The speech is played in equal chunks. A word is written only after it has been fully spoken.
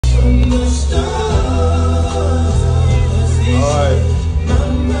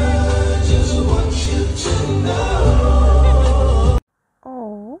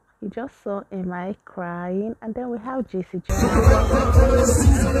You just saw Am crying, and then we have JC.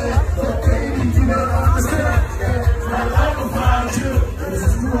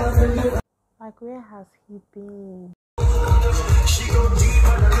 Like, where has he been?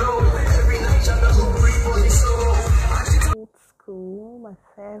 Old school, my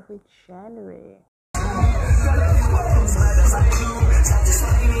favorite genre.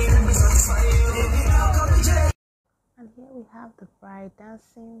 And here we have the bride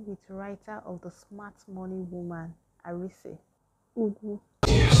dancing with writer of the Smart Money Woman, Arise. Ugu. I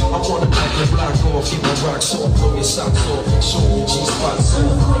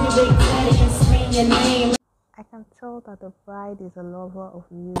can tell that the bride is a lover of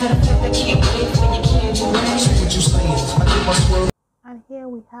music. And here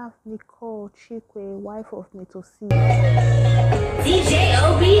we have Nicole Chikwe, wife of Metosi. DJ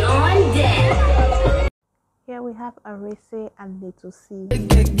OB on deck. Here we have Arese and Metosi.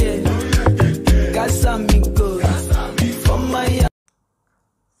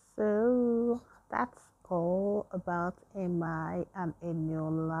 So that's all about MI and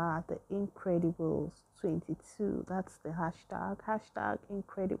Eniola, the Incredibles 22. That's the hashtag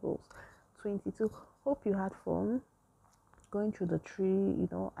Incredibles 22. Hope you had fun going through the tree.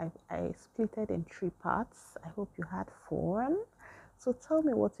 I split it in 3 parts. I hope you had fun. So tell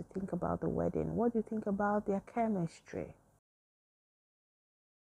me what you think about the wedding. What do you think about their chemistry?